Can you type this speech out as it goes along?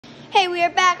Hey, we are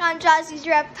back on Jossie's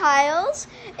Reptiles,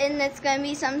 and it's going to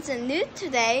be something new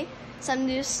today, some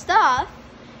new stuff.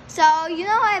 So, you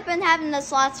know, I've been having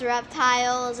this lots of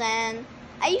reptiles, and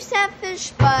I used to have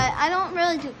fish, but I don't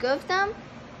really do good with them.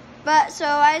 So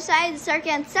I decided to start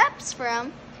getting steps for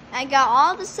them. I got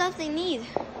all the stuff they need.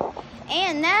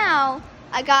 And now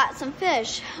I got some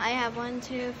fish. I have 1,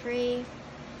 2, 3,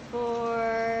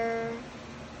 4...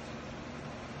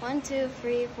 1, 2,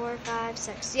 3, 4, 5,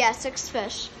 6. Yeah, 6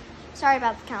 fish. Sorry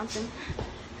about the counting.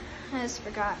 I just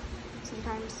forgot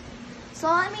sometimes. So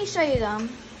let me show you them.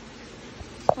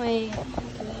 Wait.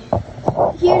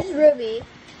 Okay. Here's Ruby.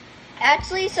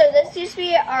 Actually, so this used to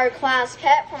be our class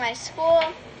pet for my school.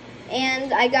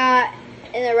 And I got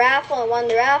in a raffle and won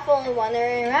the raffle and won her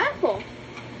in a raffle.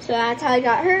 So that's how I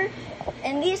got her.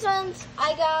 And these ones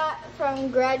I got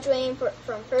from graduating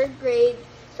from 3rd grade.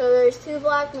 So there's 2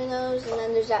 black minnows, and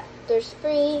then there's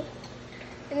 3.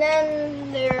 And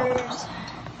then there's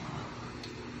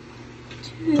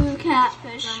 2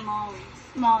 catfish.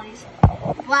 Mollies.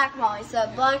 Black mollies. The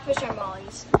blackfish are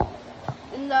mollies.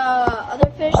 And the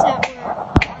other fish that were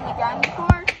on the ground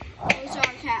before, those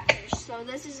are catfish. So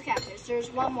this is a catfish. There's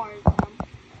 1 more of them.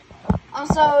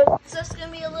 Also, it's just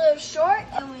going to be a little short,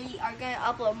 and we are going to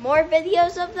upload more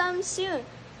videos of them soon.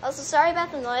 Also, sorry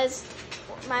about the noise.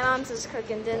 My mom's just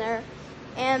cooking dinner.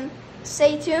 And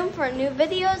stay tuned for new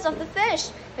videos of the fish,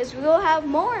 because we will have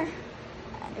more.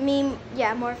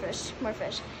 More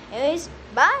fish. Anyways,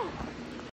 bye.